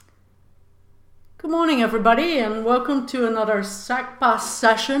Good morning, everybody, and welcome to another SACPA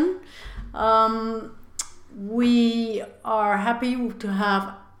session. We are happy to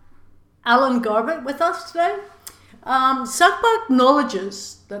have Alan Garbett with us today. SACPA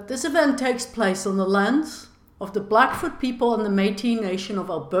acknowledges that this event takes place on the lands of the Blackfoot people and the Métis Nation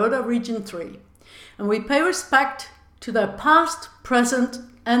of Alberta Region 3, and we pay respect to their past, present,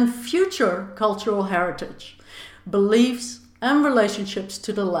 and future cultural heritage, beliefs, and relationships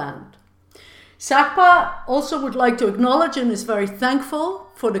to the land. SACPA also would like to acknowledge and is very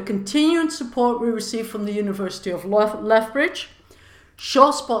thankful for the continued support we receive from the University of Lethbridge, Shaw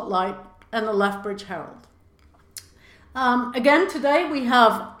Spotlight, and the Lethbridge Herald. Again, today we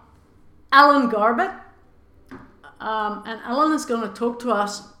have Alan Garbett, and Alan is going to talk to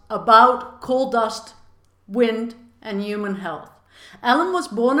us about coal dust, wind, and human health. Alan was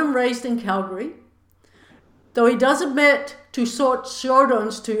born and raised in Calgary, though he does admit to short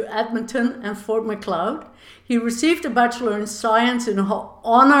showdowns to Edmonton and Fort Macleod. He received a Bachelor in Science in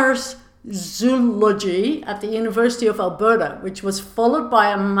Honours Zoology at the University of Alberta, which was followed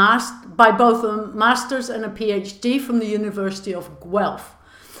by both a Master's and a PhD from the University of Guelph.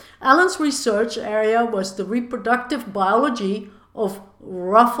 Alan's research area was the reproductive biology of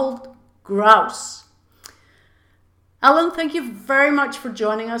ruffed grouse. Alan, thank you very much for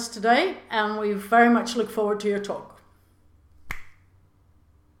joining us today, and we very much look forward to your talk.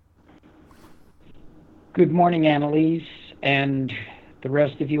 Good morning, Annalise, and the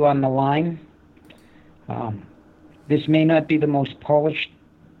rest of you on the line. This may not be the most polished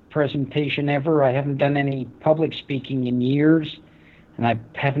presentation ever. I haven't done any public speaking in years, and I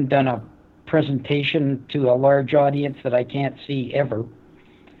haven't done a presentation to a large audience that I can't see ever.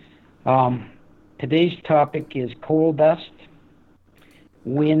 Today's topic is coal dust,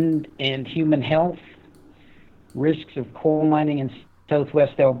 wind and human health, risks of coal mining in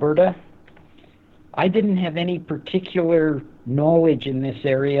southwest Alberta. I didn't have any particular knowledge in this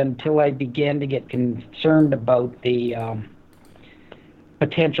area until I began to get concerned about the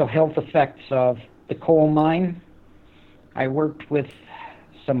potential health effects of the coal mine. I worked with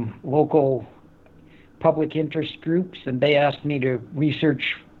some local public interest groups, and they asked me to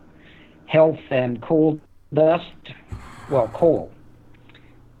research health and coal dust, coal,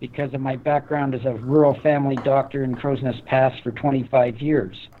 because of my background as a rural family doctor in Crowsnest Pass for 25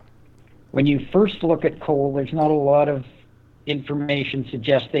 years. When you first look at coal, there's not a lot of information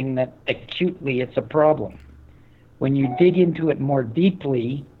suggesting that acutely it's a problem. When you dig into it more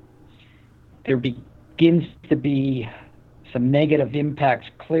deeply, there begins to be some negative impacts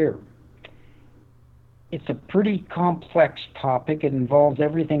clear. It's a pretty complex topic. It involves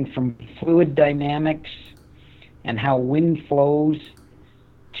everything from fluid dynamics and how wind flows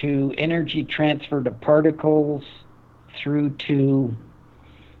to energy transfer to particles through to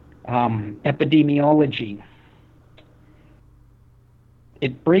epidemiology.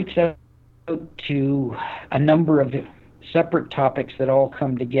 It breaks out to a number of separate topics that all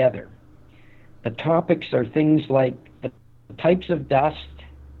come together. The topics are things like the types of dust,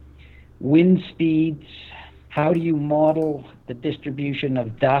 wind speeds, how do you model the distribution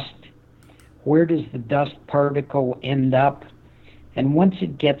of dust, where does the dust particle end up, and once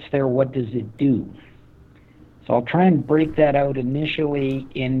it gets there, what does it do? So I'll try and break that out initially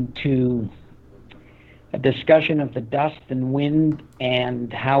into a discussion of the dust and wind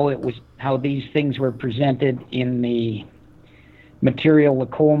and how these things were presented in the material the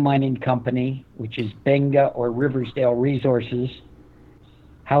coal mining company, which is Benga or Riversdale Resources,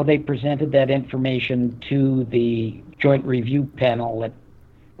 how they presented that information to the Joint Review Panel that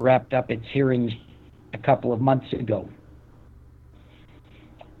wrapped up its hearings a couple of months ago.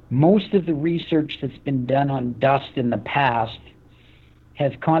 Most of the research that's been done on dust in the past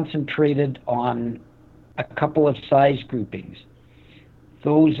has concentrated on a couple of size groupings.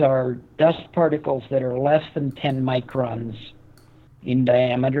 Those are dust particles that are less than 10 microns in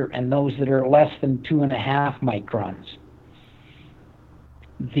diameter and those that are less than 2.5 microns.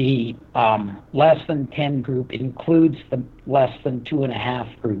 The less than 10 group includes the less than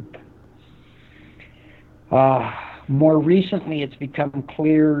 2.5 group. More recently, it's become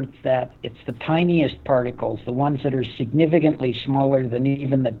clear that it's the tiniest particles, the ones that are significantly smaller than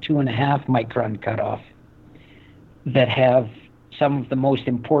even the 2.5 micron cutoff, that have some of the most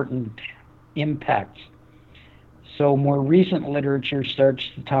important impacts. So more recent literature starts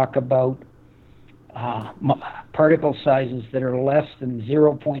to talk about particle sizes that are less than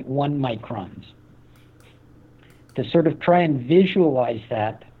 0.1 microns. To sort of try and visualize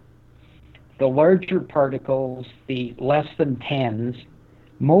that, the larger particles, the less than 10s,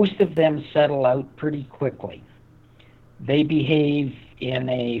 most of them settle out pretty quickly. They behave in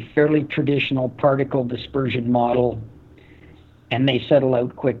a fairly traditional particle dispersion model, and they settle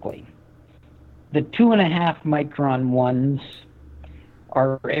out quickly. The 2.5 micron ones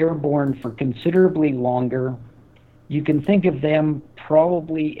are airborne for considerably longer. You can think of them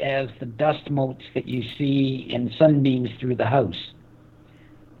probably as the dust motes that you see in sunbeams through the house.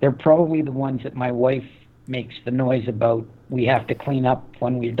 They're probably the ones that my wife makes the noise about we have to clean up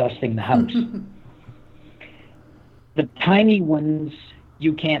when we're dusting the house. The tiny ones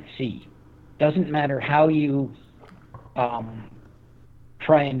you can't see. Doesn't matter how you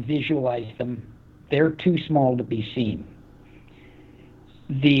try and visualize them, they're too small to be seen.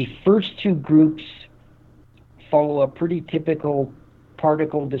 The first two groups follow a pretty typical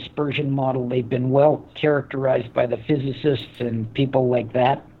particle dispersion model. They've been well characterized by the physicists and people like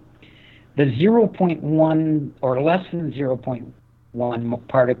that. The 0.1 or less than 0.1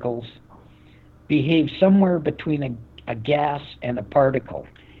 particles behave somewhere between a gas and a particle.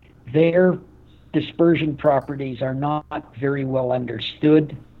 Their dispersion properties are not very well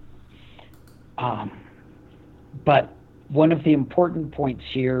understood, but one of the important points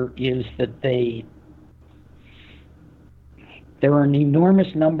here is that there are an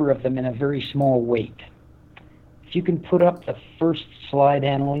enormous number of them in a very small weight. If you can put up the first slide,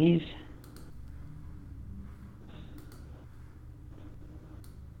 Annalise.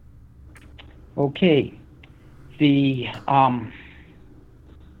 Okay, the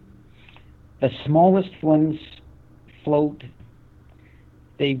smallest ones float.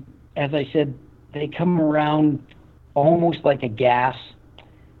 They, as I said, they come around almost like a gas.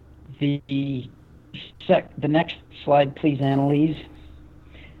 The next slide, please, Annalise.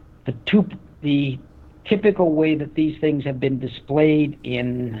 The typical way that these things have been displayed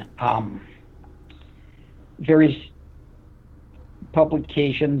in various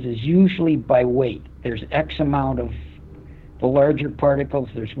publications is usually by weight. There's X amount of the larger particles,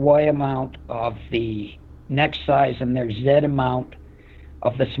 there's Y amount of the next size, and there's Z amount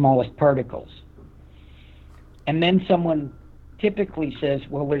of the smallest particles. And then someone typically says,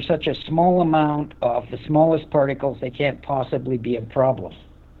 well, there's such a small amount of the smallest particles, they can't possibly be a problem.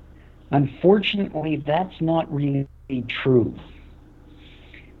 Unfortunately, that's not really true.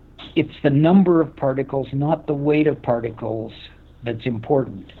 It's the number of particles, not the weight of particles, that's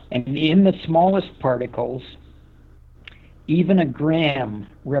important. And in the smallest particles, even a gram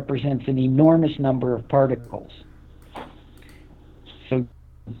represents an enormous number of particles. So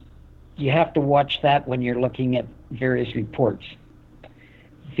you have to watch that when you're looking at various reports.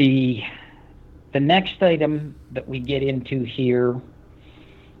 The next item that we get into here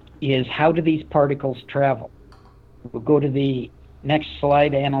is how do these particles travel? We'll go to the next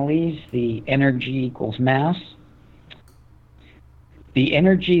slide, Annalise, the energy equals mass. The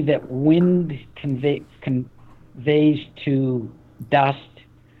energy that wind conveys to dust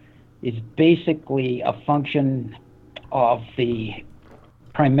is basically a function of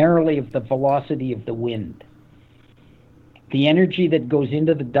primarily of the velocity of the wind. The energy that goes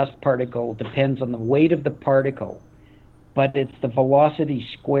into the dust particle depends on the weight of the particle, but it's the velocity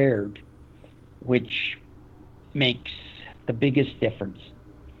squared which makes the biggest difference.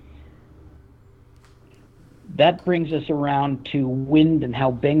 That brings us around to wind and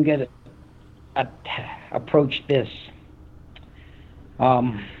how Benga approached this.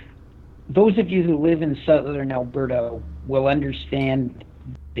 Those of you who live in southern Alberta will understand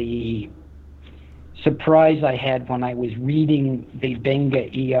the surprise I had when I was reading the Benga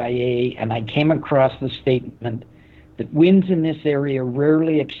EIA and I came across the statement that winds in this area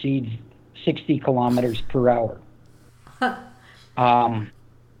rarely exceed 60 kilometers per hour.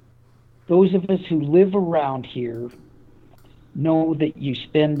 Those of us who live around here know that you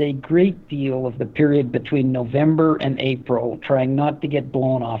spend a great deal of the period between November and April trying not to get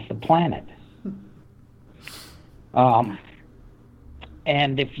blown off the planet. And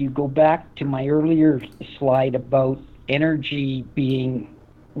if you go back to my earlier slide about energy being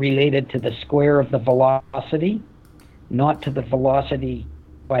related to the square of the velocity, not to the velocity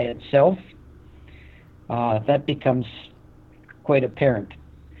by itself, that becomes quite apparent.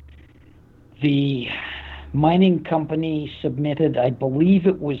 The mining company submitted, I believe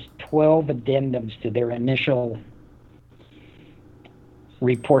it was 12 addendums to their initial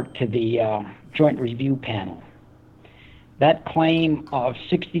report to the Joint Review Panel. That claim of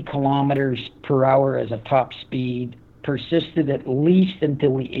 60 kilometers per hour as a top speed persisted at least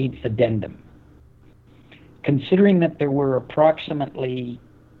until the 8th addendum. Considering that there were approximately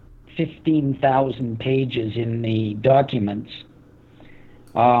 15,000 pages in the documents,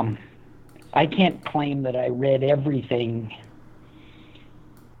 I can't claim that I read everything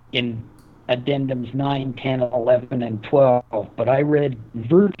in addendums 9, 10, 11, and 12, but I read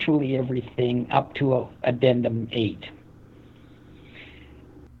virtually everything up to addendum 8.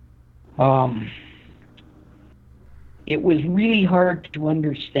 It was really hard to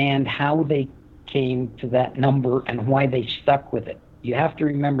understand how they came to that number and why they stuck with it. You have to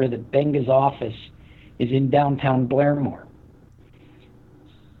remember that Benga's office is in downtown Blairmore.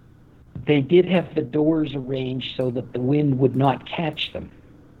 They did have the doors arranged so that the wind would not catch them.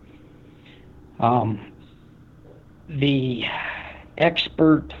 The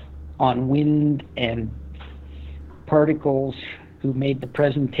expert on wind and particles who made the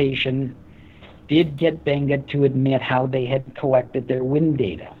presentation did get Benga to admit how they had collected their wind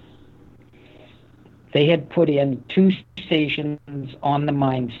data. They had put in 2 stations on the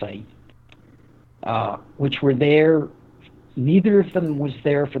mine site, which were there. Neither of them was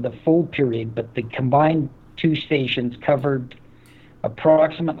there for the full period, but the combined 2 stations covered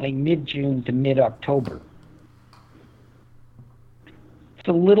approximately mid-June to mid-October. It's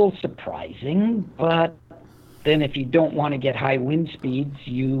a little surprising, but then if you don't want to get high wind speeds,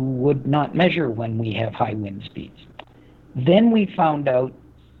 you would not measure when we have high wind speeds. Then we found out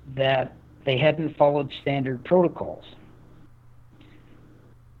that they hadn't followed standard protocols.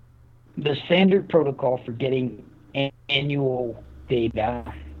 The standard protocol for getting annual data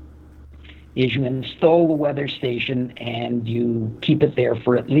is you install the weather station and you keep it there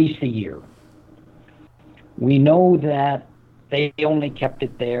for at least a year. We know that they only kept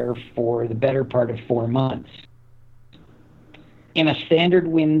it there for the better part of 4 months. In a standard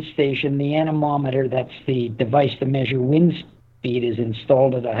wind station, the anemometer, that's the device to measure wind speed, is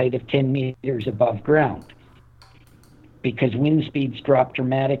installed at a height of 10 meters above ground because wind speeds drop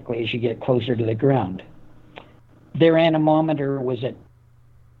dramatically as you get closer to the ground. Their anemometer was at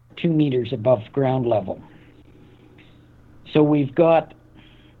 2 meters above ground level. So we've got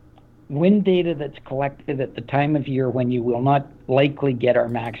wind data that's collected at the time of year when you will not likely get our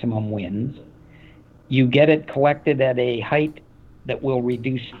maximum winds. You get it collected at a height that will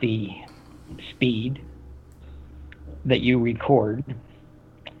reduce the speed that you record.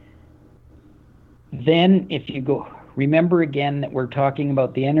 Then if you go, remember again that we're talking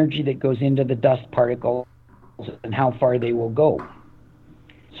about the energy that goes into the dust particles and how far they will go.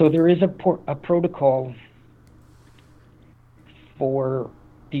 So there is a protocol for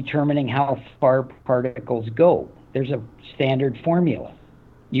determining how far particles go. There's a standard formula.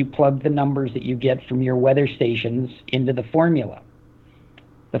 You plug the numbers that you get from your weather stations into the formula.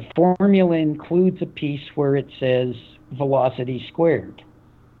 The formula includes a piece where it says velocity squared.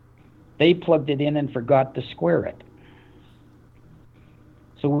 They plugged it in and forgot to square it.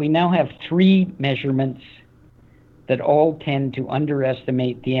 So we now have 3 measurements that all tend to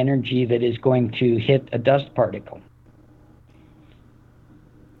underestimate the energy that is going to hit a dust particle.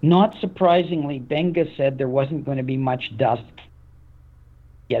 Not surprisingly, Benga said there wasn't going to be much dust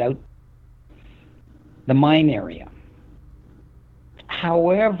get out the mine area.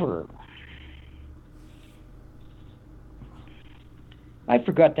 However, I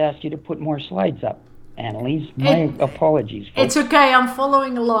forgot to ask you to put more slides up, Annalise. My apologies, folks. It's okay, I'm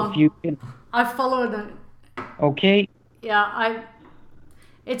following along. If you can... I followed it. Okay. Yeah,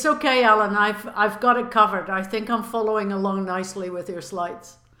 it's okay, Alan. I've got it covered. I think I'm following along nicely with your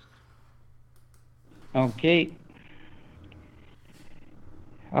slides. Okay.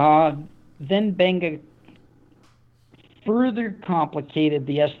 Then Benga further complicated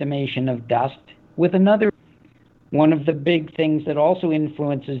the estimation of dust with another. One of the big things that also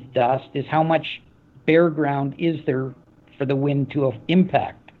influences dust is how much bare ground is there for the wind to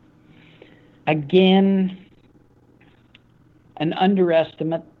impact. Again, an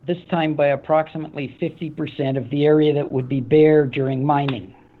underestimate, this time by approximately 50% of the area that would be bare during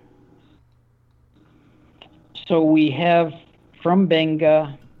mining. So we have, from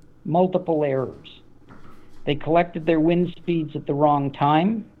Benga, multiple errors. They collected their wind speeds at the wrong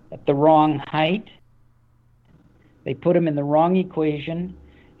time, at the wrong height. They put them in the wrong equation,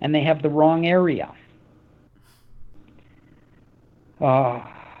 and they have the wrong area.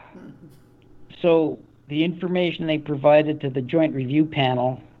 So the information they provided to the Joint Review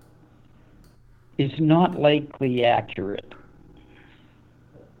Panel is not likely accurate.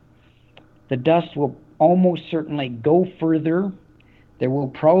 The dust will almost certainly go further. There will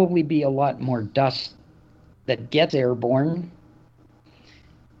probably be a lot more dust that gets airborne,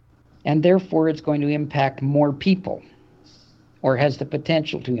 and therefore it's going to impact more people, or has the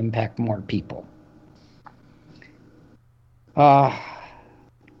potential to impact more people.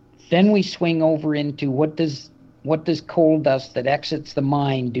 Then we swing over into what does coal dust that exits the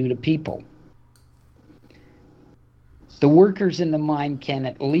mine do to people? the workers in the mine can,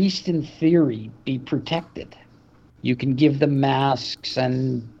 at least in theory, be protected. You can give them masks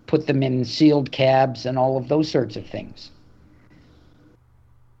and put them in sealed cabs and all of those sorts of things.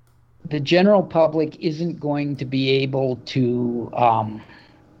 The general public isn't going to be able to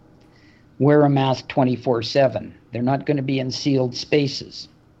wear a mask 24/7. They're not going to be in sealed spaces.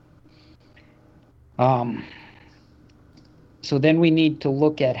 So then we need to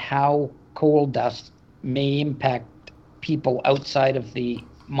look at how coal dust may impact people outside of the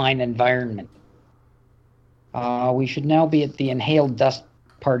mine environment. We should now be at the inhaled dust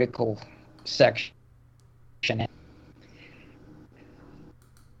particle section.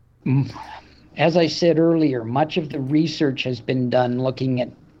 As I said earlier, much of the research has been done looking at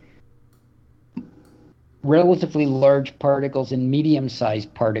relatively large particles and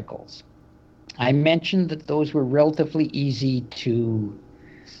medium-sized particles. I mentioned that those were relatively easy to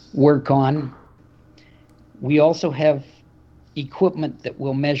work on. We also have equipment that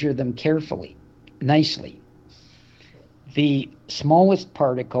will measure them carefully, nicely. The smallest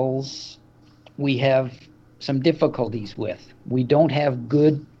particles we have some difficulties with. We don't have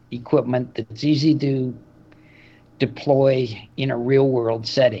good equipment that's easy to deploy in a real-world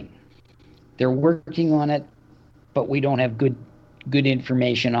setting. They're working on it, but we don't have good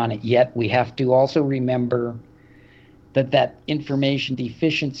information on it yet. We have to also remember that information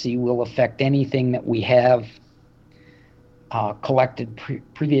deficiency will affect anything that we have collected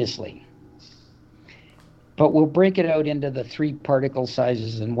previously. But we'll break it out into the 3 particle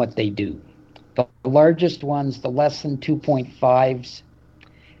sizes and what they do. The largest ones, the less than 2.5s,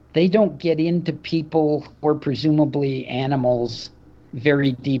 they don't get into people or presumably animals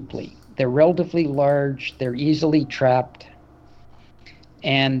very deeply. They're relatively large, they're easily trapped,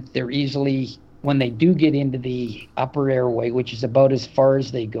 and they're easily, when they do get into the upper airway, which is about as far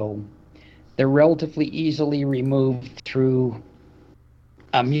as they go, they're relatively easily removed through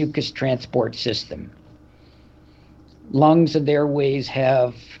a mucus transport system. Lungs and airways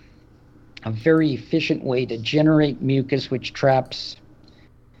have a very efficient way to generate mucus, which traps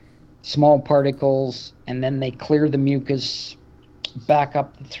small particles, and then they clear the mucus back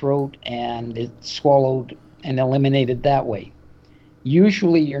up the throat, and it's swallowed and eliminated that way.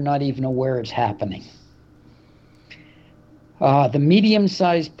 Usually you're not even aware it's happening. The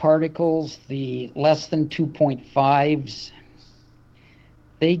medium-sized particles, the less than 2.5s,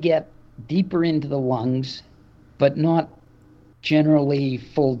 they get deeper into the lungs, but not generally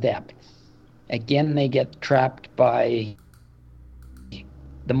full depth. Again, they get trapped by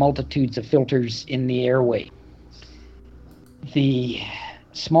the multitudes of filters in the airway. The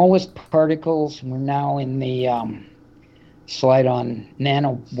smallest particles, we're now in the slide on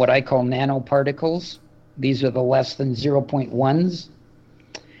what I call nanoparticles. These are the less than 0.1s.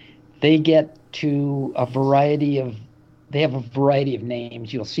 They get to they have a variety of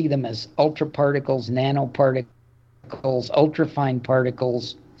names. You'll see them as ultraparticles, nanoparticles, ultrafine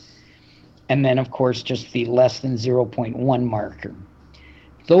particles, and then, of course, just the less than 0.1 marker.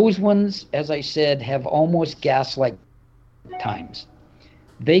 Those ones, as I said, have almost gas-like times.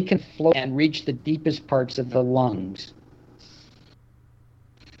 They can float and reach the deepest parts of the lungs.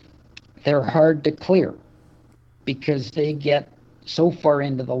 They're hard to clear because they get so far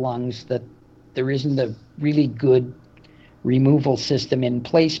into the lungs that there isn't a really good removal system in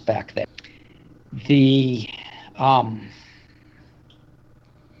place back there. The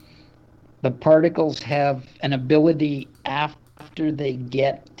particles have an ability after they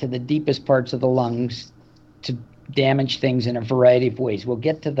get to the deepest parts of the lungs to damage things in a variety of ways. We'll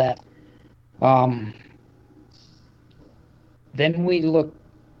get to that. Then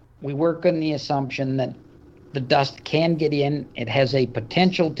we work on the assumption that the dust can get in. It has a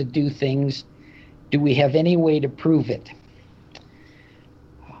potential to do things. Do we have any way to prove it?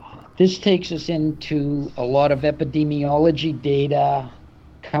 This takes us into a lot of epidemiology data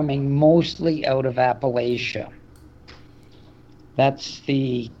coming mostly out of Appalachia. That's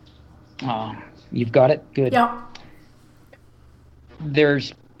you've got it? Good. Yeah.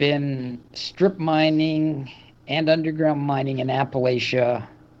 There's been strip mining and underground mining in Appalachia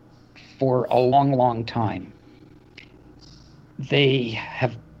for a long, long time. They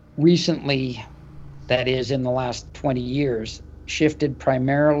have recently, that is in the last 20 years, shifted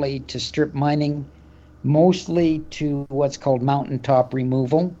primarily to strip mining, mostly to what's called mountaintop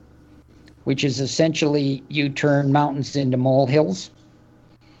removal, which is essentially you turn mountains into molehills.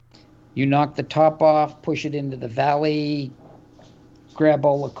 You knock the top off, push it into the valley, grab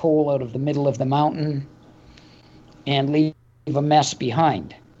all the coal out of the middle of the mountain, and leave a mess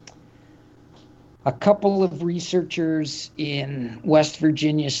behind. A couple of researchers in West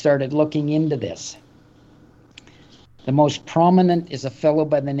Virginia started looking into this. The most prominent is a fellow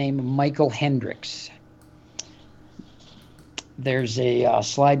by the name of Michael Hendricks. There's a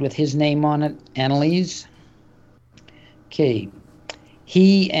slide with his name on it, Annalise. Okay.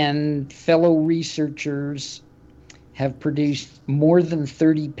 He and fellow researchers have produced more than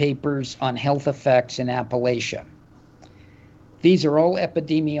 30 papers on health effects in Appalachia. These are all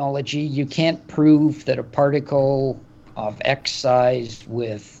epidemiology. You can't prove that a particle of X size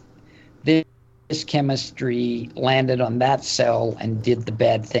with this chemistry landed on that cell and did the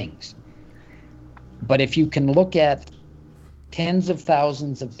bad things. But if you can look at tens of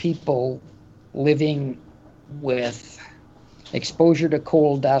thousands of people living with exposure to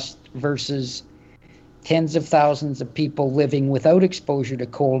coal dust versus tens of thousands of people living without exposure to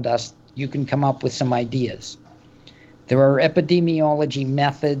coal dust, you can come up with some ideas. There are epidemiology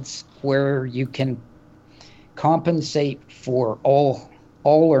methods where you can compensate for all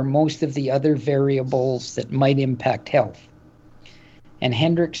or most of the other variables that might impact health. And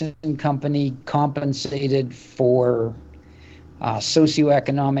Hendricks and company compensated for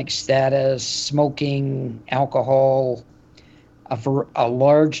socioeconomic status, smoking, alcohol, a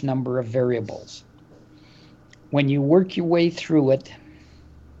large number of variables. When you work your way through it,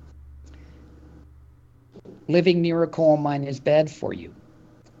 living near a coal mine is bad for you.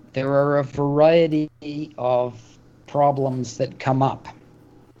 There are a variety of problems that come up.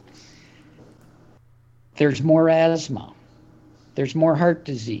 There's more asthma. There's more heart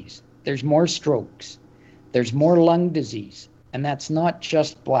disease. There's more strokes. There's more lung disease. And that's not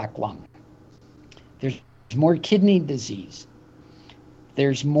just black lung. There's more kidney disease.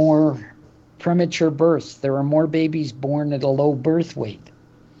 There's more premature births. There are more babies born at a low birth weight.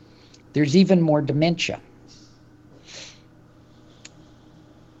 There's even more dementia.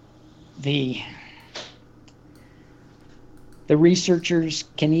 The researchers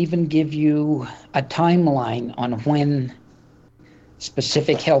can even give you a timeline on when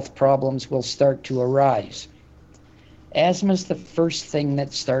specific health problems will start to arise. Asthma is the first thing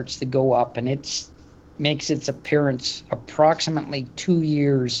that starts to go up, and it makes its appearance approximately 2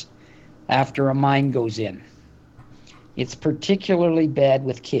 years after a mine goes in. It's particularly bad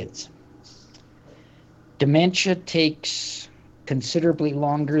with kids. Dementia takes considerably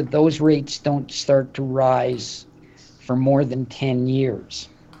longer. Those rates don't start to rise for more than 10 years.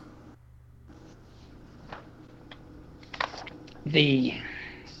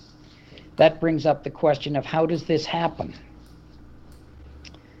 That brings up the question of how does this happen?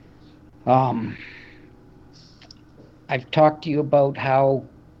 I've talked to you about how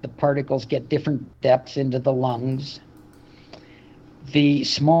the particles get different depths into the lungs. The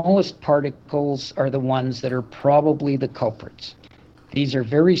smallest particles are the ones that are probably the culprits. These are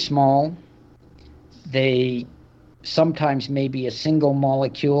very small. They sometimes may be a single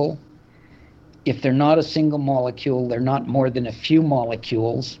molecule. If they're not a single molecule, they're not more than a few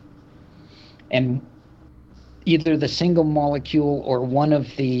molecules. And either the single molecule or one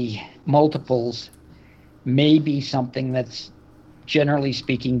of the multiples may be something that's, generally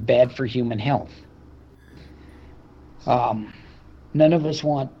speaking, bad for human health. None of us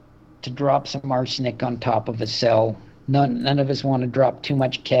want to drop some arsenic on top of a cell. None of us want to drop too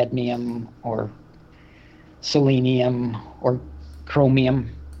much cadmium or selenium or chromium.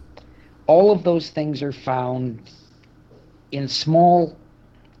 All of those things are found in small,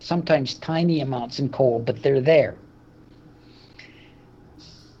 sometimes tiny amounts in coal, but they're there.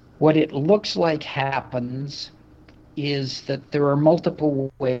 What it looks like happens is that there are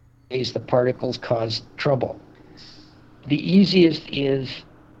multiple ways the particles cause trouble. The easiest is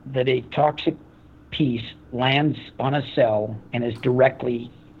that a toxic piece lands on a cell and is directly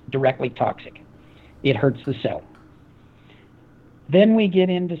toxic. It hurts the cell. Then we get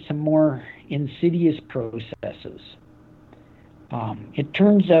into some more insidious processes. It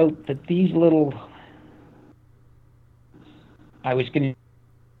turns out that these little, I was going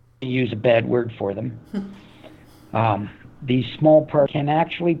to use a bad word for them, these small parts can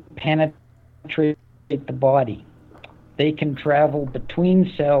actually penetrate the body. They can travel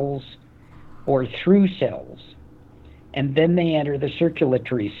between cells or through cells, and then they enter the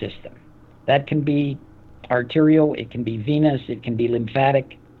circulatory system. That can be arterial, it can be venous, it can be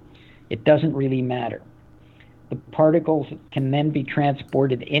lymphatic. It doesn't really matter. The particles can then be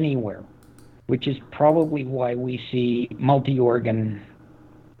transported anywhere, which is probably why we see multi-organ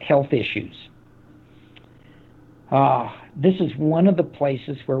health issues. This is one of the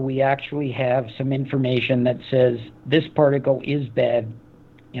places where we actually have some information that says this particle is bad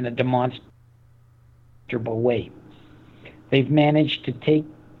in a demonstrable way. They've managed to take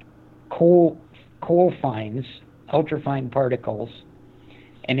coal fines, ultrafine particles,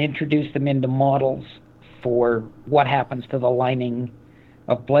 and introduce them into models for what happens to the lining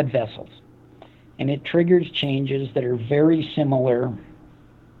of blood vessels. And it triggers changes that are very similar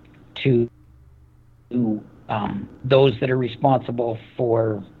to those that are responsible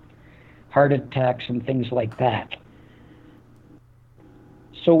for heart attacks and things like that.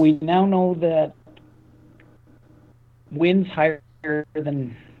 So we now know that winds higher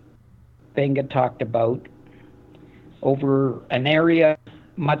than Benga talked about over an area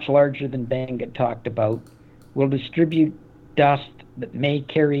much larger than Benga talked about will distribute dust that may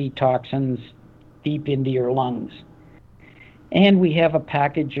carry toxins deep into your lungs. And we have a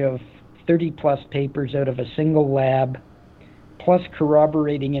package of 30 plus papers out of a single lab, plus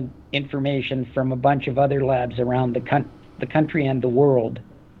corroborating information from a bunch of other labs around the country and the world,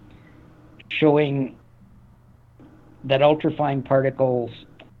 showing that ultrafine particles,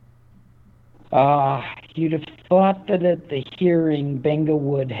 you'd have thought that at the hearing, Benga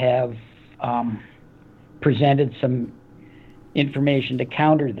would have presented some information to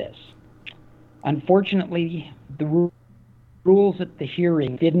counter this. Unfortunately, the rules at the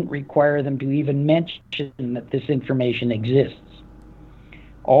hearing didn't require them to even mention that this information exists.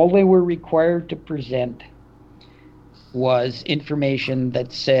 All they were required to present was information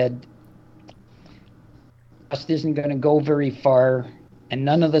that said dust isn't going to go very far, and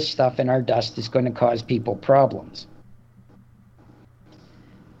none of the stuff in our dust is going to cause people problems.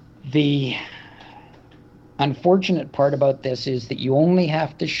 The unfortunate part about this is that you only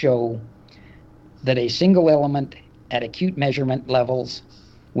have to show that a single element at acute measurement levels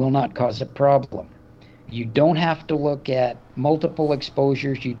will not cause a problem. You don't have to look at multiple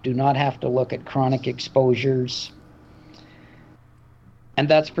exposures. You do not have to look at chronic exposures. And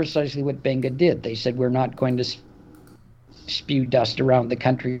that's precisely what Benga did. They said, we're not going to spew dust around the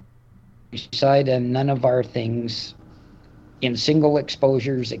countryside, and none of our things in single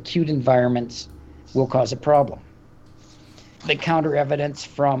exposures, acute environments, will cause a problem. The counter evidence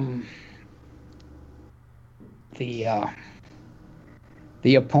from the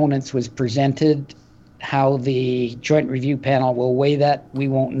opponents was presented. How the Joint Review Panel will weigh that, we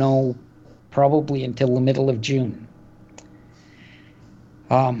won't know probably until the middle of June.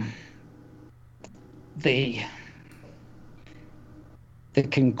 The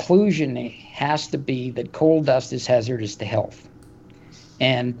conclusion has to be that coal dust is hazardous to health,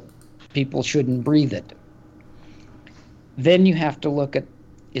 and people shouldn't breathe it. Then you have to look at,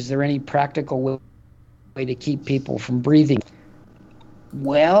 is there any practical way to keep people from breathing?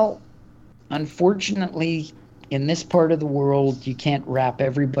 Well, unfortunately, in this part of the world, you can't wrap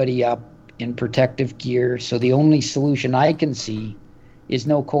everybody up in protective gear, so the only solution I can see is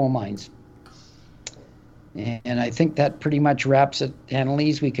no coal mines. And I think that pretty much wraps it.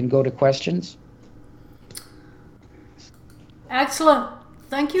 Annalise, we can go to questions. Excellent.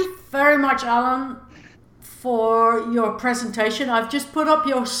 Thank you very much, Alan, for your presentation. I've just put up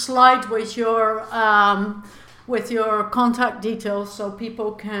your slide with your contact details so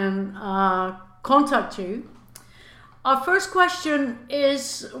people can contact you. Our first question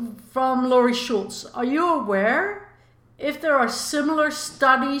is from Laurie Schultz. Are you aware if there are similar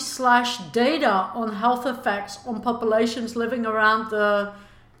studies/data on health effects on populations living around the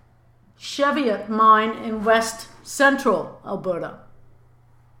Cheviot mine in west central Alberta?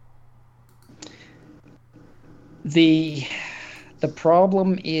 The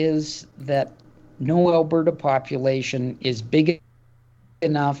problem is that no Alberta population is big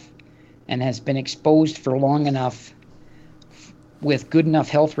enough and has been exposed for long enough with good enough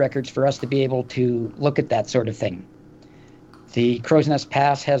health records for us to be able to look at that sort of thing. The Crowsnest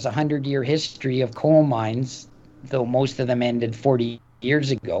Pass has a 100-year history of coal mines, though most of them ended 40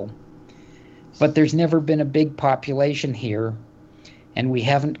 years ago. But there's never been a big population here, and we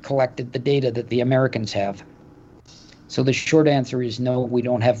haven't collected the data that the Americans have. So the short answer is no, we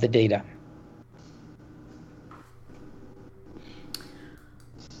don't have the data.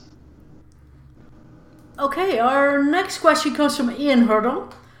 Okay, our next question comes from Ian Hurdle.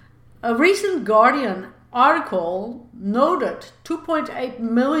 A recent Guardian article noted 2.8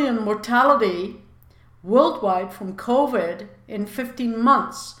 million mortality worldwide from COVID in 15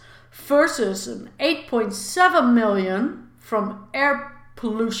 months versus an 8.7 million from air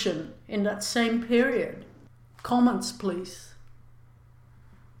pollution in that same period. Comments, please.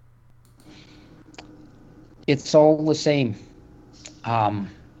 It's all the same.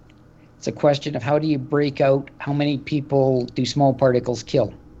 It's a question of how do you break out how many people do small particles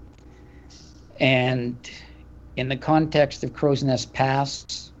kill? And in the context of Crowsnest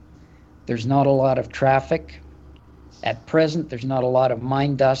Pass, there's not a lot of traffic. At present, there's not a lot of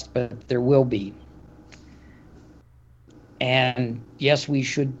mine dust, but there will be. And yes, we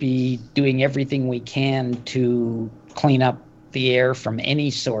should be doing everything we can to clean up the air from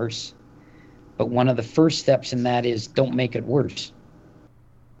any source. But one of the first steps in that is don't make it worse.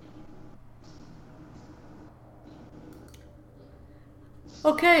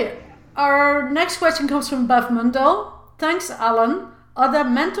 Okay, our next question comes from Bev Mundell. Thanks, Alan. Are there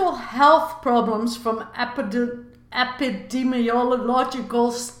mental health problems from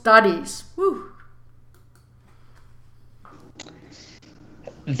epidemiological studies? Whew.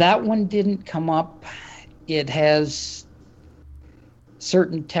 That one didn't come up. It has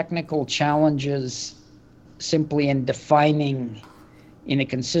certain technical challenges simply in defining in a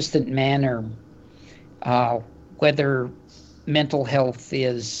consistent manner whether mental health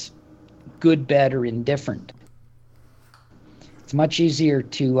is good, bad, or indifferent. It's much easier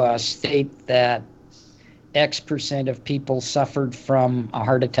to state that X% of people suffered from a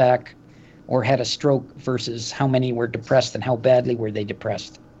heart attack or had a stroke versus how many were depressed and how badly were they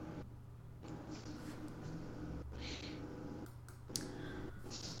depressed.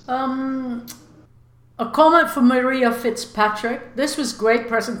 A comment from Maria Fitzpatrick. This was great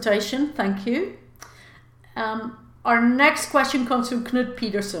presentation. Thank you. Our next question comes from Knut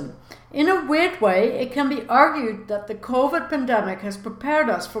Peterson. In a weird way, it can be argued that the COVID pandemic has prepared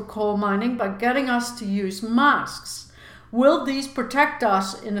us for coal mining by getting us to use masks. Will these protect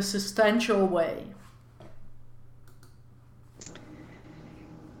us in a substantial way?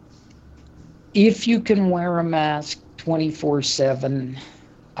 If you can wear a mask 24/7,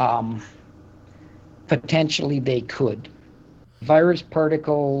 potentially they could. Virus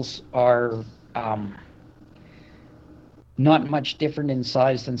particles are not much different in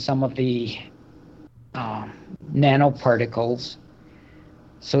size than some of the nanoparticles,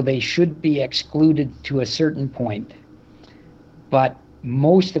 so they should be excluded to a certain point. But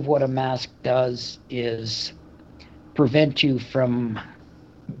most of what a mask does is prevent you from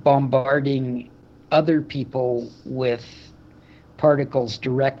bombarding other people with particles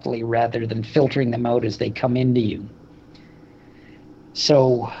directly rather than filtering them out as they come into you.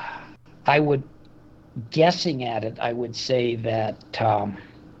 So guessing at it, I would say that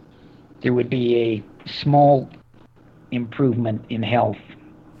there would be a small improvement in health.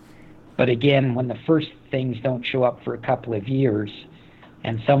 But again, when the first things don't show up for a couple of years,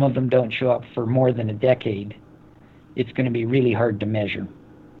 and some of them don't show up for more than a decade, it's going to be really hard to measure.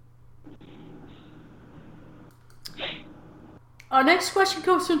 Our next question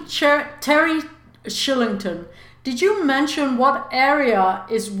comes from Terry Shillington. Did you mention what area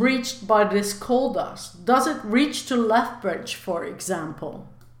is reached by this coal dust? Does it reach to Lethbridge, for example?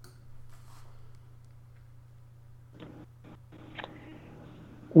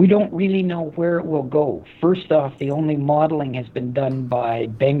 We don't really know where it will go. First off, the only modeling has been done by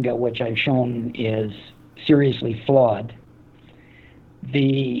Benga, which I've shown is seriously flawed.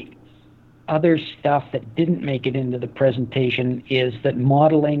 The other stuff that didn't make it into the presentation is that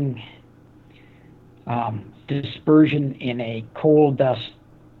modeling dispersion in a coal dust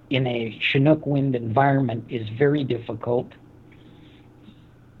in a Chinook wind environment is very difficult.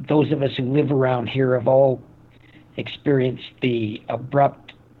 Those of us who live around here have all experienced the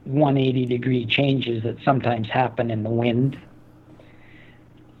abrupt 180-degree changes that sometimes happen in the wind.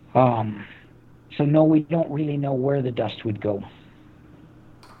 So no, we don't really know where the dust would go.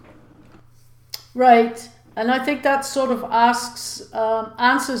 Right, and I think that sort of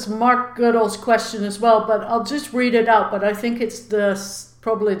answers Mark Goodall's question as well, but I'll just read it out, but I think it's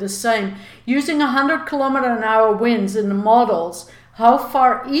probably the same. Using 100-kilometer-an-hour winds in the models, how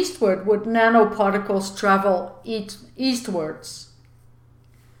far eastward would nanoparticles travel eastwards?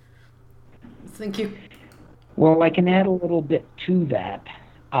 Thank you. Well, I can add a little bit to that.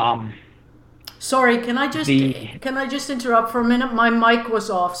 Sorry, can I just interrupt for a minute? My mic was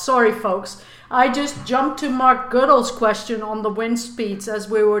off. Sorry, folks. I just jumped to Mark Goodall's question on the wind speeds as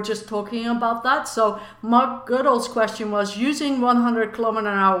we were just talking about that. So Mark Goodall's question was, using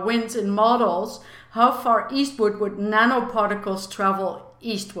 100-kilometer-an-hour winds in models, how far eastward would nanoparticles travel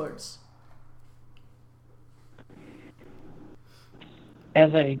eastwards?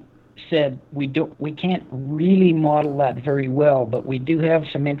 As I said, we can't really model that very well, but we do have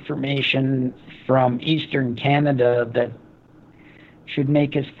some information from Eastern Canada that should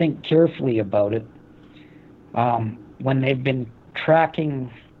make us think carefully about it. When they've been tracking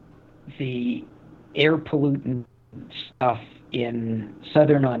the air pollutant stuff in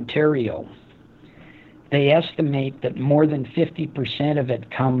southern Ontario, they estimate that more than 50% of it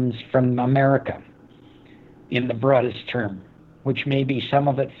comes from America in the broadest term, which may be some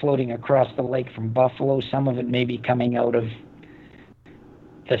of it floating across the lake from Buffalo, some of it may be coming out of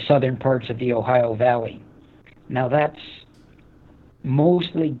the southern parts of the Ohio Valley. Now that's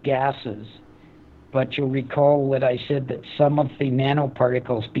mostly gases, but you'll recall that I said that some of the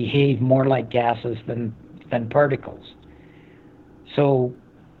nanoparticles behave more like gases than particles. So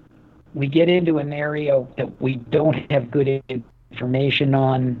we get into an area that we don't have good information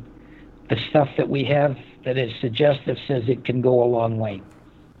on. The stuff that we have that is suggestive says it can go a long way.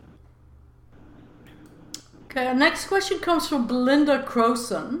 Okay, our next question comes from Belinda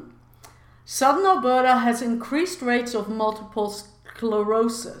Crowson. Southern Alberta has increased rates of multiple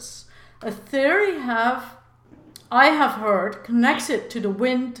sclerosis. A theory I have heard connects it to the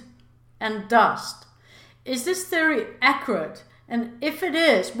wind and dust. Is this theory accurate? And if it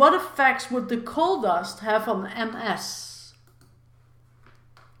is, what effects would the coal dust have on MS?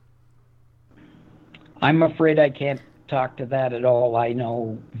 I'm afraid I can't talk to that at all. I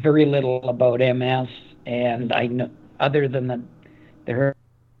know very little about MS, and I know, other than that, there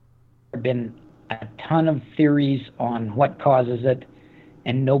have been a ton of theories on what causes it,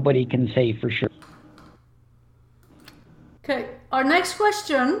 and nobody can say for sure. Okay, our next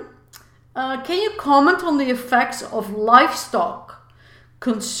question. Can you comment on the effects of livestock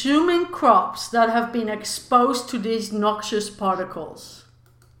consuming crops that have been exposed to these noxious particles?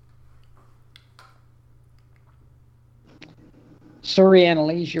 Sorry,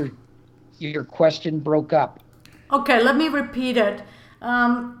 Annalise, your question broke up. Okay, let me repeat it.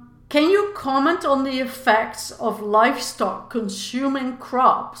 Can you comment on the effects of livestock consuming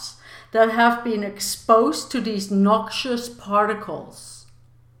crops that have been exposed to these noxious particles?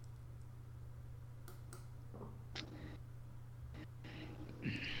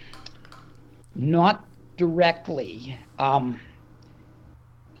 Not directly.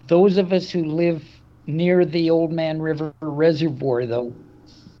 Those of us who live near the Oldman River Reservoir, though,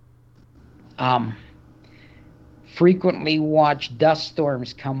 frequently watch dust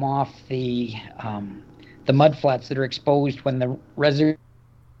storms come off the mudflats that are exposed when the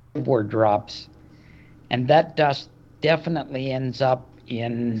reservoir drops, and that dust definitely ends up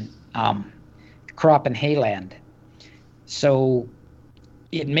in crop and hayland. So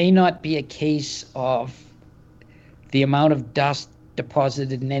it may not be a case of the amount of dust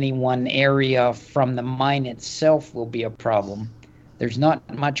deposited in any one area from the mine itself will be a problem. There's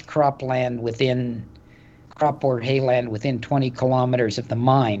not much cropland within crop or hayland within 20 kilometers of the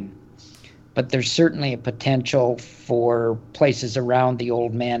mine, but there's certainly a potential for places around the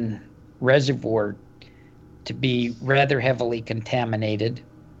Oldman Reservoir to be rather heavily contaminated.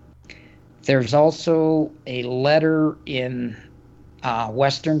 There's also a letter in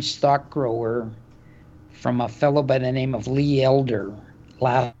Western Stock Grower from a fellow by the name of Lee Elder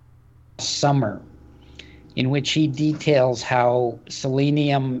last summer, in which he details how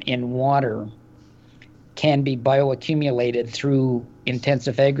selenium in water can be bioaccumulated through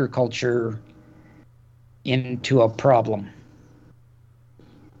intensive agriculture into a problem.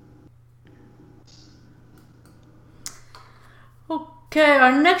 Okay,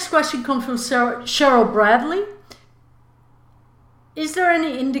 our next question comes from Cheryl Bradley. Is there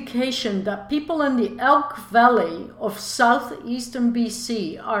any indication that people in the Elk Valley of southeastern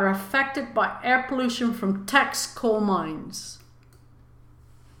BC are affected by air pollution from Teck's coal mines?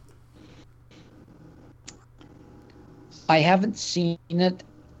 I haven't seen it,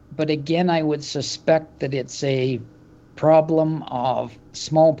 but again, I would suspect that it's a problem of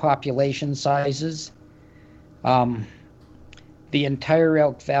small population sizes. The entire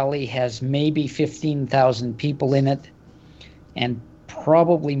Elk Valley has maybe 15,000 people in it, and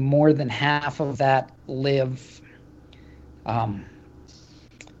probably more than half of that live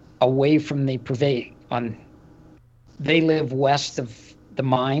away from the they live west of the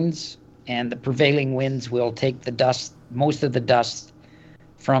mines, and the prevailing winds will take the dust, most of the dust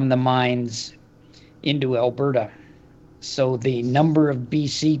from the mines into Alberta. So the number of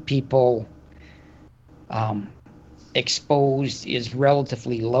BC people exposed is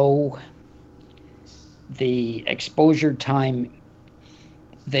relatively low. The exposure time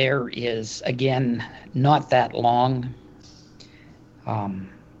there is, again, not that long.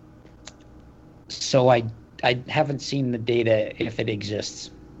 So I haven't seen the data if it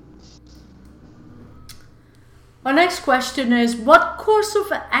exists. Our next question is, what course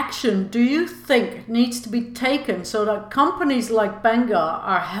of action do you think needs to be taken so that companies like Benga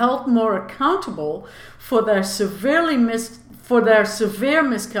are held more accountable for their severe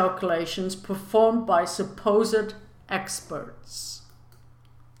miscalculations performed by supposed experts?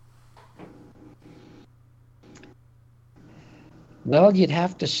 Well, you'd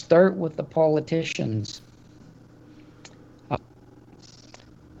have to start with the politicians.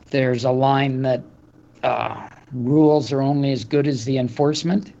 There's a line that rules are only as good as the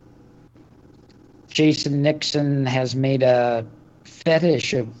enforcement. Jason Nixon has made a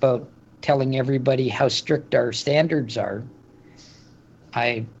fetish about telling everybody how strict our standards are,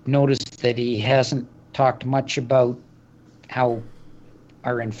 I noticed that he hasn't talked much about how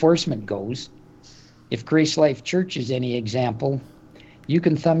our enforcement goes. If Grace Life Church is any example, you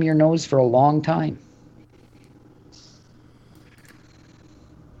can thumb your nose for a long time.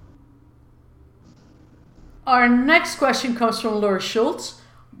 Our next question comes from Laura Schultz.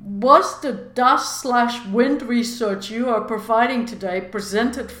 Was the dust/wind research you are providing today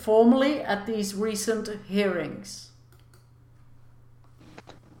presented formally at these recent hearings?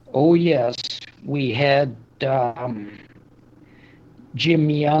 Oh yes, we had Jim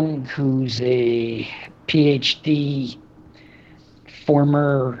Young, who's a PhD,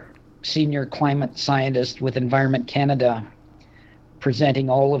 former senior climate scientist with Environment Canada, presenting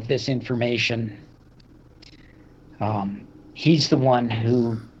all of this information. He's the one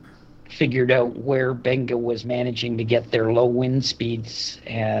who figured out where Benga was managing to get their low wind speeds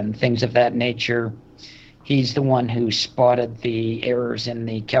and things of that nature. He's the one who spotted the errors in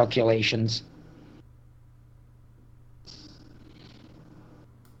the calculations.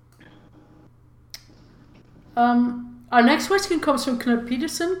 Our next question comes from Knut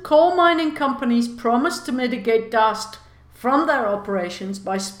Peterson. Coal mining companies promise to mitigate dust from their operations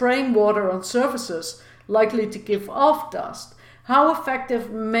by spraying water on surfaces likely to give off dust. How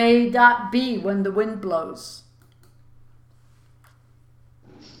effective may that be when the wind blows?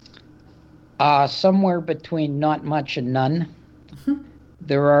 Somewhere between not much and none.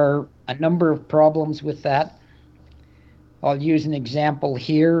 There are a number of problems with that. I'll use an example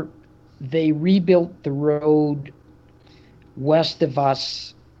here. They rebuilt the road west of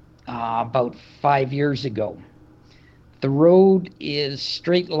us about 5 years ago. The road is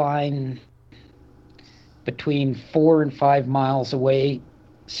straight line between 4 and 5 miles away,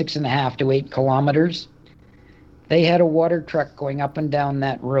 6.5 to 8 kilometers. They had a water truck going up and down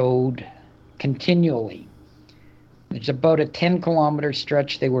that road continually. It's about a 10-kilometer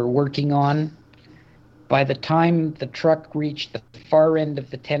stretch they were working on. By the time the truck reached the far end of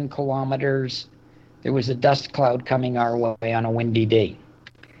the 10 kilometers, there was a dust cloud coming our way on a windy day.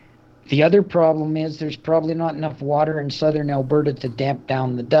 The other problem is there's probably not enough water in southern Alberta to damp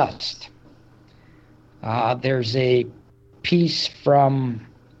down the dust. There's a piece from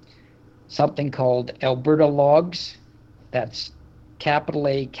something called Alberta Logs, that's capital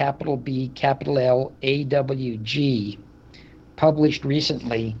A, capital B, capital L, AWG, published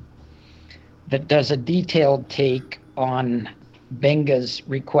recently, that does a detailed take on Benga's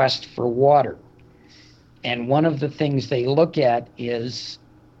request for water. And one of the things they look at is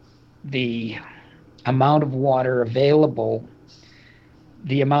the amount of water available,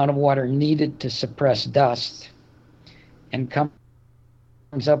 the amount of water needed to suppress dust, and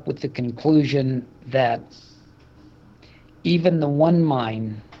comes up with the conclusion that even the one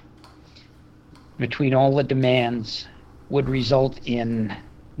mine, between all the demands, would result in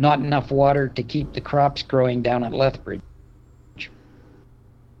not enough water to keep the crops growing down at Lethbridge.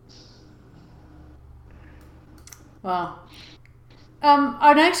 Wow.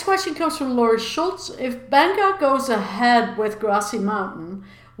 Our next question comes from Laura Schultz. If Benga goes ahead with Grassy Mountain,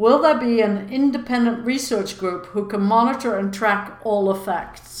 will there be an independent research group who can monitor and track all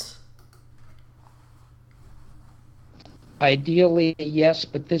effects? Ideally, yes,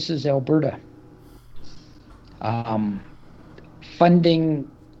 but this is Alberta. Funding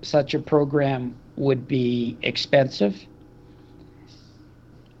such a program would be expensive.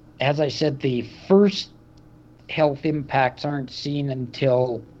 As I said, the first health impacts aren't seen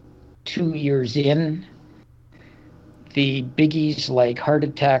until 2 years in. The biggies like heart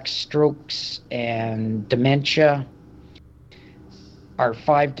attacks, strokes, and dementia are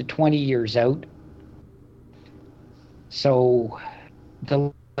 5 to 20 years out. So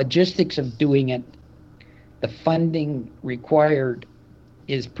the logistics of doing it, the funding required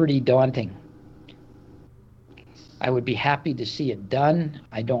is pretty daunting. I would be happy to see it done.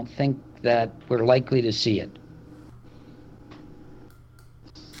 I don't think that we're likely to see it.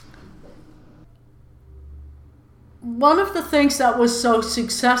 One of the things that was so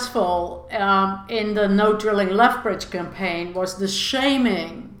successful in the No Drilling Lethbridge campaign was the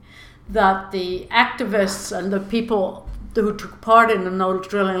shaming that the activists and the people who took part in the No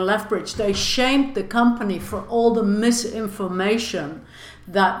Drilling Lethbridge, they shamed the company for all the misinformation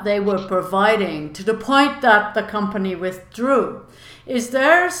that they were providing, to the point that the company withdrew. Is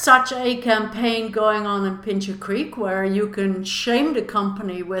there such a campaign going on in Pincher Creek where you can shame the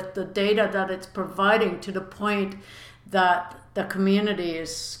company with the data that it's providing to the point that the community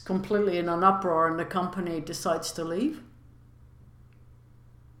is completely in an uproar and the company decides to leave?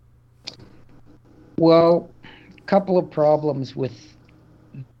 Well, a couple of problems with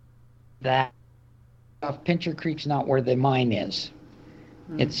that. Pincher Creek's not where the mine is.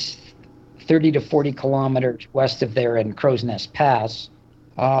 It's 30 to 40 kilometers west of there in Crow's Nest Pass.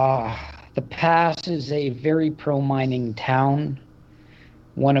 The pass is a very pro-mining town.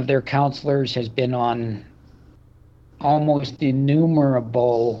 One of their councillors has been on almost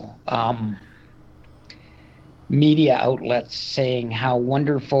innumerable media outlets saying how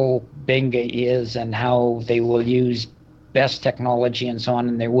wonderful Benga is and how they will use best technology and so on,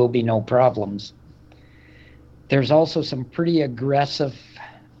 and there will be no problems. There's also some pretty aggressive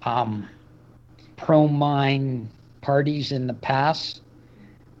pro-mine parties in the pass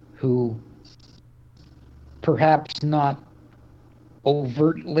who perhaps not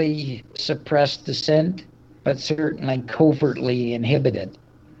overtly suppress dissent, but certainly covertly inhibit it.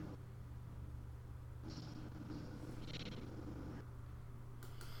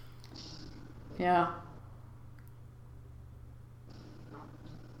 Yeah.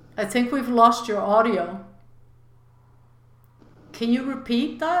 I think we've lost your audio. Can you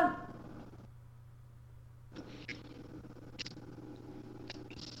repeat that?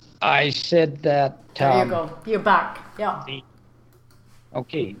 I said that... There you go. You're back. Yeah.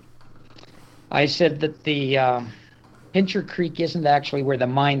 Okay. I said that the Pincher Creek isn't actually where the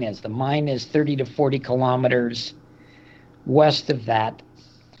mine is. The mine is 30 to 40 kilometers west of that.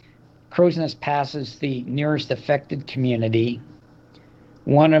 Crow's Nest Pass is the nearest affected community.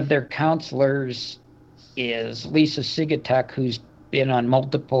 One of their councillors is Lisa Sigatuk, who's been on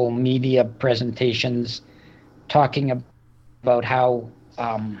multiple media presentations talking about how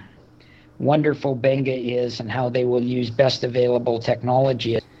wonderful Benga is and how they will use best available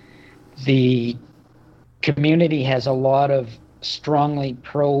technology. The community has a lot of strongly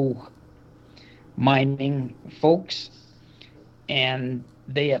pro-mining folks, and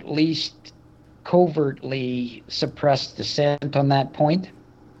they at least covertly suppress dissent on that point.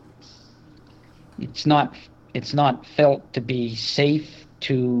 It's not felt to be safe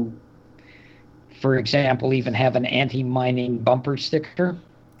to, for example, even have an anti-mining bumper sticker.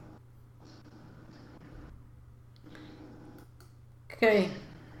 Okay.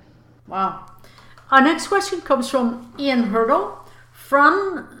 Wow. Our next question comes from Ian Hurdle.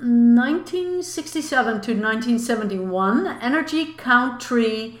 From 1967 to 1971, Energy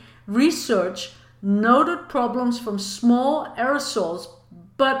Country Research noted problems from small aerosols,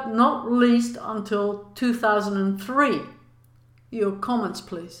 but not released until 2003. Your comments,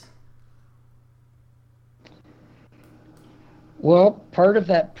 please. Well, part of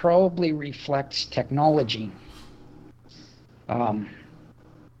that probably reflects technology.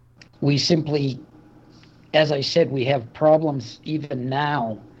 We simply, as I said, we have problems even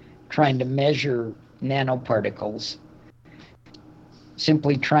now trying to measure nanoparticles.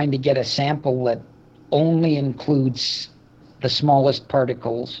 Simply trying to get a sample that only includes the smallest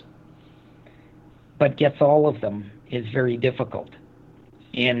particles, but gets all of them, is very difficult.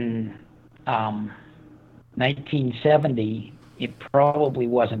 In 1970, it probably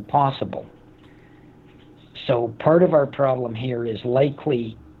wasn't possible. So part of our problem here is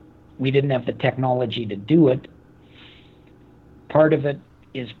likely we didn't have the technology to do it. Part of it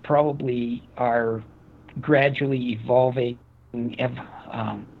is probably our gradually evolving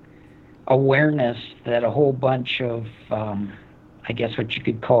awareness that a whole bunch of, I guess what you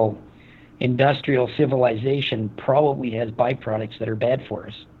could call industrial civilization probably has byproducts that are bad for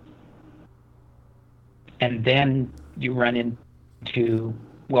us. And then you run into,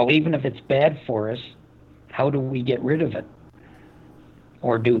 well, even if it's bad for us, how do we get rid of it?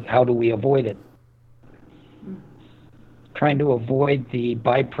 Or how do we avoid it? Trying to avoid the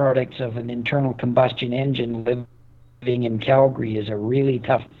byproducts of an internal combustion engine living in Calgary is a really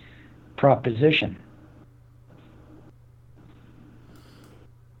tough proposition.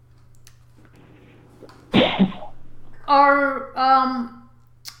 Our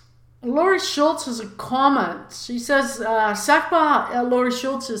Laurie Schultz has a comment. She says SACPA, Laurie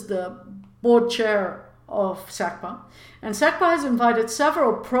Schultz is the board chair of SACPA, and SACPA has invited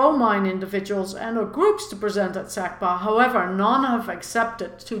several pro-mine individuals and or groups to present at SACPA. However, none have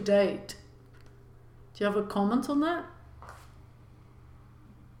accepted to date. Do you have a comment on that?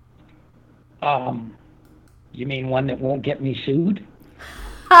 You mean one that won't get me sued?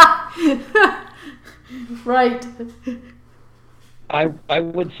 Right. I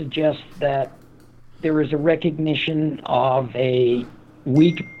would suggest that there is a recognition of a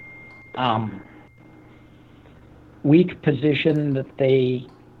weak position that they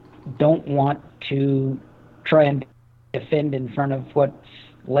don't want to try and defend in front of what's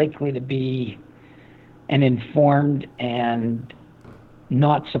likely to be an informed and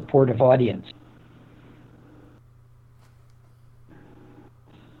not supportive audience.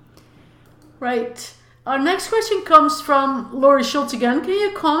 Right. Our next question comes from Laurie Schultz again. Can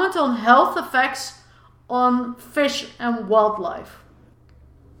you comment on health effects on fish and wildlife?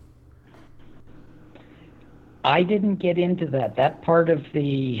 I didn't get into that. That part of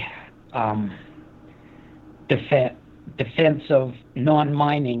the defense of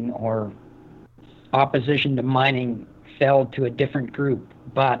non-mining or opposition to mining fell to a different group.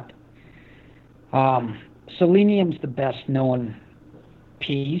 But selenium's the best known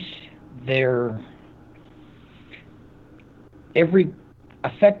piece.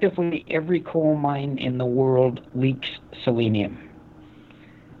 Effectively every coal mine in the world leaks selenium.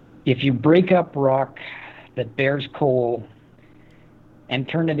 If you break up rock that bears coal and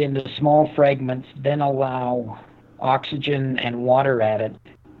turn it into small fragments, then allow oxygen and water at it,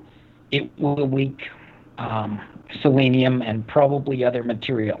 it will leak selenium and probably other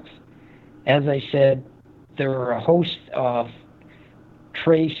materials. As I said, there are a host of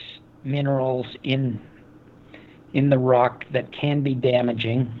trace minerals in the rock that can be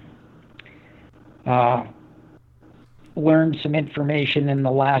damaging. Learned some information in the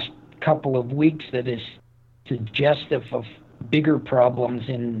last couple of weeks that is suggestive of bigger problems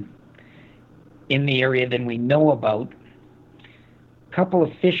in the area than we know about. A couple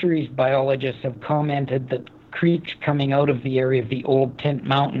of fisheries biologists have commented that creeks coming out of the area of the old Tent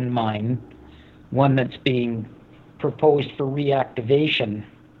Mountain mine, one that's being proposed for reactivation,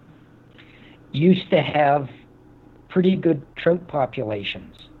 used to have pretty good trout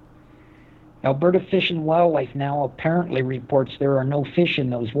populations. Alberta Fish and Wildlife now apparently reports there are no fish in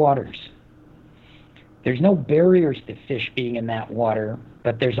those waters. There's no barriers to fish being in that water,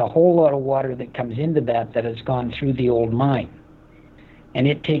 but there's a whole lot of water that comes into that has gone through the old mine. And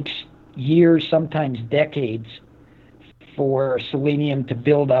it takes years, sometimes decades, for selenium to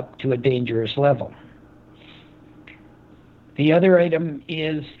build up to a dangerous level. The other item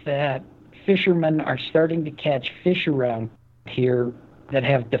is that fishermen are starting to catch fish around here that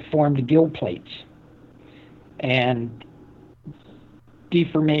have deformed gill plates. And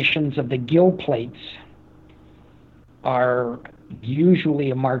deformations of the gill plates are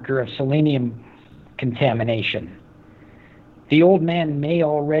usually a marker of selenium contamination. The old man may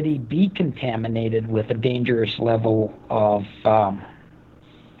already be contaminated with a dangerous level of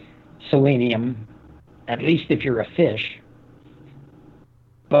selenium, at least if you're a fish.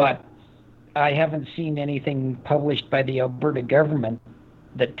 But I haven't seen anything published by the Alberta government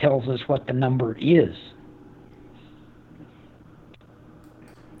that tells us what the number is.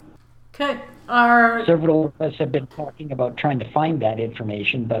 Okay. Several of us have been talking about trying to find that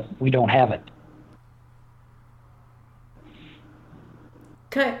information, but we don't have it.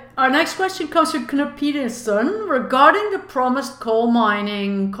 Okay, our next question comes from Knut Peterson regarding the promised coal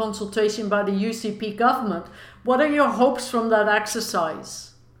mining consultation by the UCP government. What are your hopes from that exercise?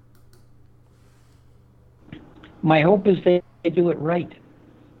 My hope is they do it right.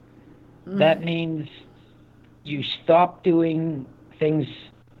 That means you stop doing things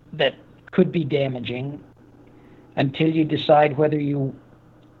that could be damaging until you decide whether you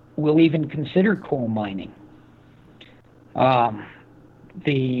will even consider coal mining. The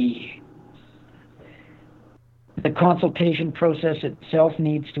consultation process itself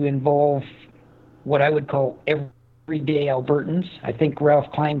needs to involve what I would call everyday Albertans. I think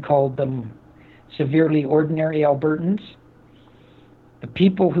Ralph Klein called them severely ordinary Albertans. The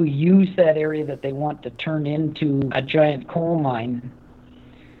people who use that area that they want to turn into a giant coal mine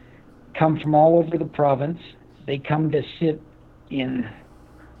come from all over the province. They come to sit in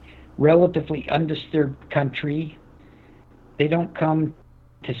relatively undisturbed country. They don't come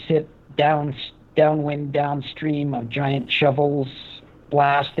to sit downwind, downstream of giant shovels,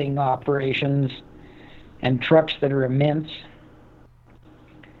 blasting operations, and trucks that are immense.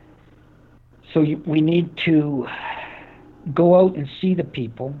 So we need to go out and see the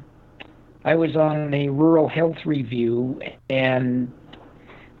people. I was on a rural health review, and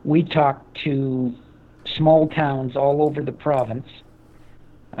we talked to small towns all over the province.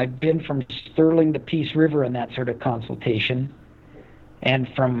 I've been from Sterling to Peace River in that sort of consultation, and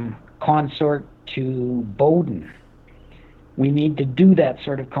from Consort to Bowden. We need to do that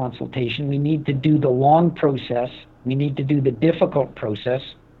sort of consultation. We need to do the long process. We need to do the difficult process.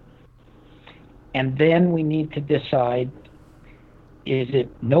 And then we need to decide, is it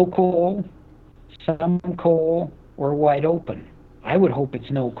no coal, some coal, or wide open? I would hope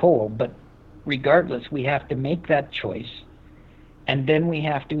it's no coal, but regardless, we have to make that choice. And then we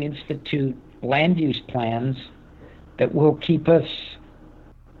have to institute land use plans that will keep us,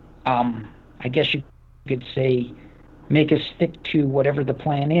 I guess you could say, make us stick to whatever the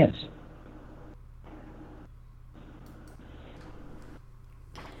plan is.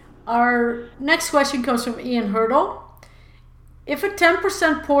 Our next question comes from Ian Hurdle. If a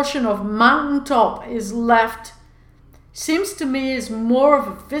 10% portion of mountaintop is left, seems to me is more of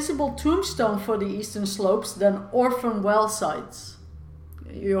a visible tombstone for the eastern slopes than orphan well sites.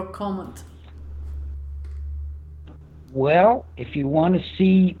 Your comment? Well, if you want to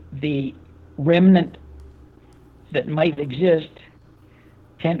see the remnant that might exist,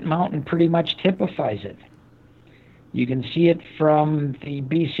 Tent Mountain pretty much typifies it. You can see it from the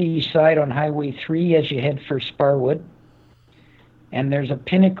BC side on Highway 3 as you head for Sparwood. And there's a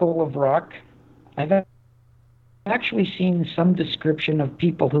pinnacle of rock. I've actually seen some description of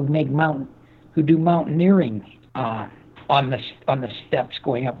people who do mountaineering on the steps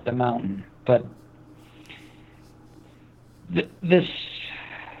going up the mountain. But this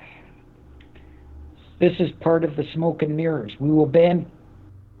is part of the smoke and mirrors. We will ban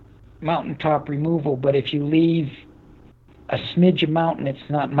mountaintop removal, but if you leave a smidge of mountain, it's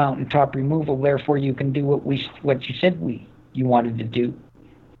not mountaintop removal. Therefore, you can do what you said you wanted to do,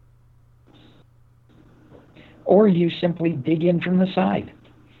 or you simply dig in from the side.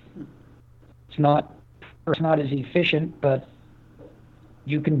 It's not as efficient, but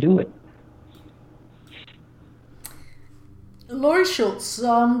you can do it. Laurie Schultz,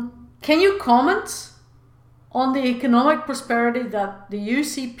 can you comment on the economic prosperity that the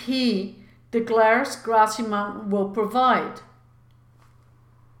UCP declares Grassy Mountain will provide?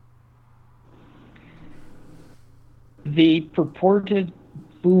 The purported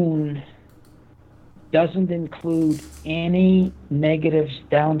boon doesn't include any negatives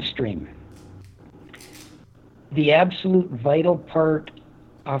downstream. The absolute vital part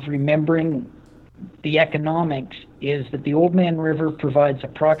of remembering the economics is that the Oldman River provides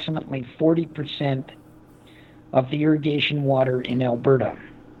approximately 40% of the irrigation water in Alberta.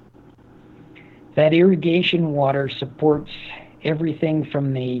 That irrigation water supports everything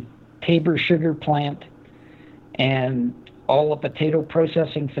from the Tabor sugar plant and all the potato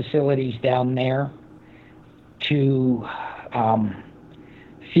processing facilities down there to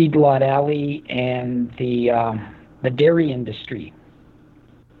Feedlot Alley and the dairy industry.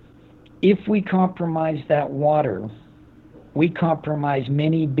 If we compromise that water, we compromise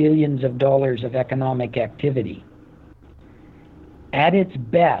many billions of dollars of economic activity. At its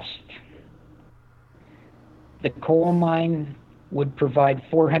best, the coal mine would provide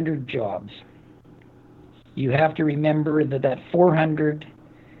 400 jobs. You have to remember that 400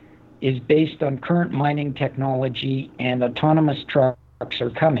 is based on current mining technology, and autonomous trucks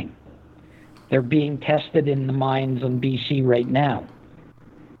are coming. They're being tested in the mines in BC right now.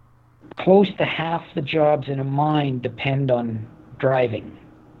 Close to half the jobs in a mine depend on driving.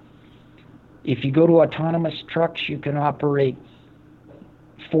 If you go to autonomous trucks, you can operate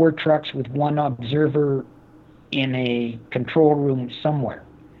 4 trucks with 1 observer in a control room somewhere,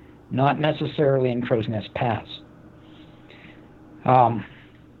 not necessarily in Crow's Nest Pass. So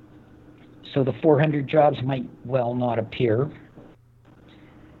the 400 jobs might well not appear.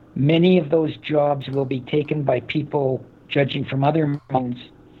 Many of those jobs will be taken by people, judging from other mines,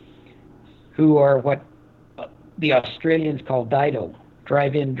 who are what the Australians call DIDO,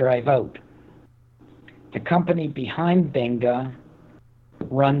 drive in, drive out. The company behind Benga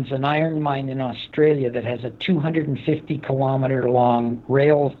runs an iron mine in Australia that has a 250 kilometer long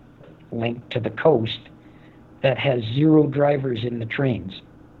rail link to the coast that has 0 drivers in the trains.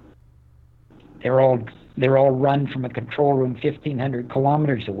 They're all run from a control room 1,500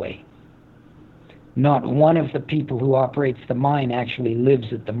 kilometers away. Not one of the people who operates the mine actually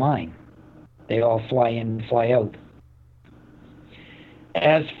lives at the mine. They all fly in and fly out.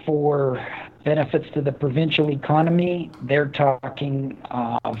 As for benefits to the provincial economy, they're talking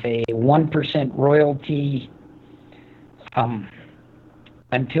of a 1% royalty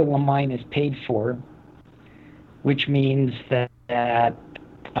until the mine is paid for, which means that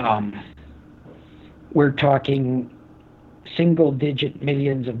we're talking single-digit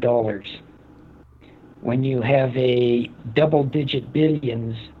millions of dollars. When you have a double-digit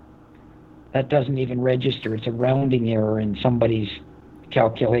billions, that doesn't even register. It's a rounding error in somebody's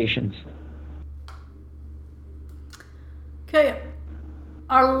calculations. Okay,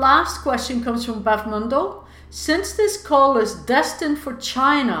 our last question comes from Bev Mundo. Since this coal is destined for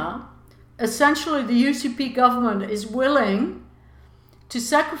China, essentially the UCP government is willing to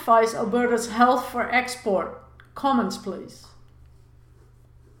sacrifice Alberta's health for export. Comments, please.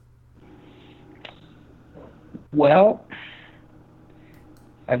 Well,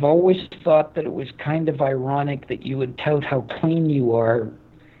 I've always thought that it was kind of ironic that you would tout how clean you are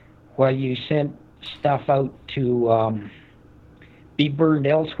while you sent stuff out to be burned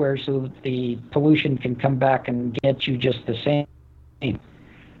elsewhere so that the pollution can come back and get you just the same.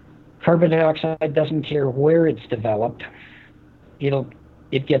 Carbon dioxide doesn't care where it's developed.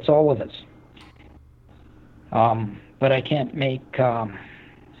 It gets all of us. But I can't make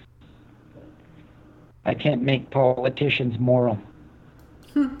politicians moral.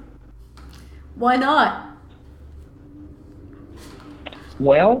 Why not?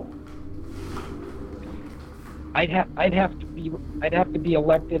 Well, I'd have to be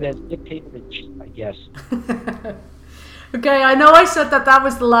elected as dictator-in-chief, I guess. Okay, I know I said that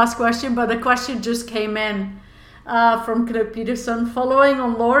was the last question, but a question just came in from Knut Peterson. Following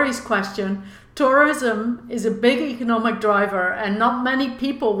on Laurie's question, tourism is a big economic driver, and not many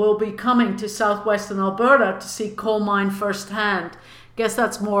people will be coming to southwestern Alberta to see coal mine firsthand. Guess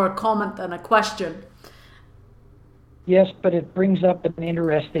that's more a comment than a question. Yes, but it brings up an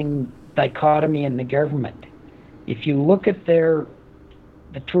interesting dichotomy in the government. If you look at the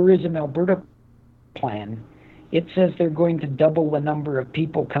Tourism Alberta plan, it says they're going to double the number of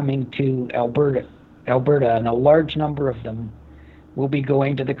people coming to Alberta, and a large number of them will be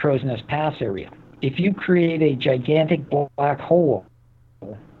going to the Crowsnest Pass area. If you create a gigantic black hole,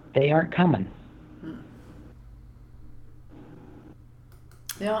 they aren't coming.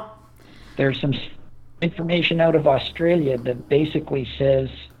 Yeah. There's some information out of Australia that basically says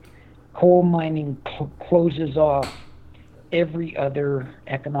coal mining closes off every other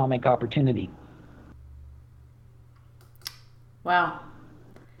economic opportunity. Wow.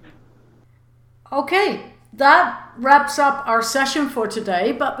 Okay, that wraps up our session for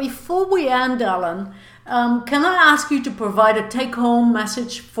today. But before we end, Alan, can I ask you to provide a take-home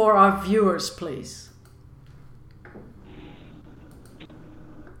message for our viewers, please?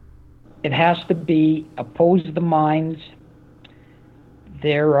 It has to be oppose the mines.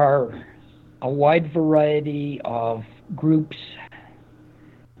 There are a wide variety of groups.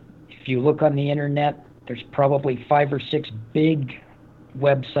 If you look on the internet, there's probably 5 or 6 big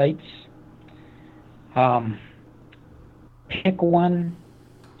websites. Pick one,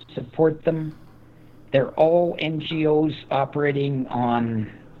 support them. They're all NGOs operating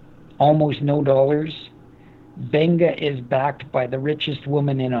on almost no dollars. Benga is backed by the richest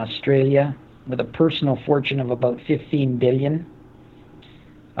woman in Australia with a personal fortune of about 15 billion.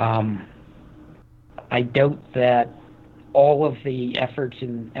 I doubt that all of the efforts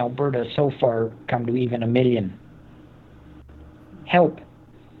in Alberta so far come to even $1 million. Help.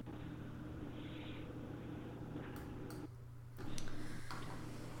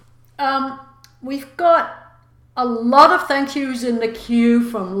 We've got a lot of thank yous in the queue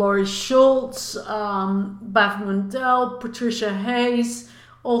from Laurie Schultz, Beth Mundell, Patricia Hayes,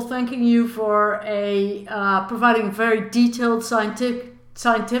 all thanking you for providing very detailed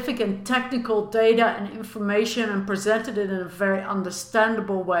scientific and technical data and information and presented it in a very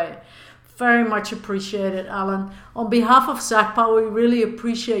understandable way. Very much appreciated, Alan. On behalf of SACPA, we really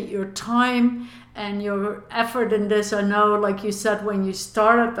appreciate your time and your effort in this. I know, like you said when you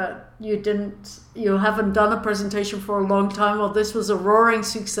started, that you haven't done a presentation for a long time. Well, this was a roaring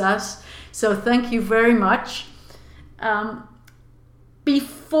success. So thank you very much.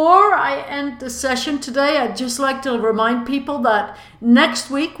 Before I end the session today, I'd just like to remind people that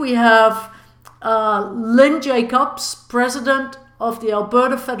next week we have Lynn Jacobs, President of the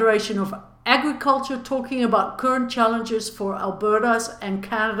Alberta Federation of Agriculture, talking about current challenges for Alberta's and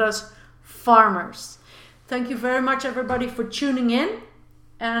Canada's farmers. Thank you very much, everybody, for tuning in.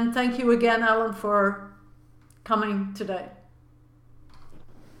 And thank you again, Alan, for coming today.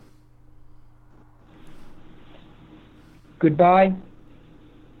 Goodbye.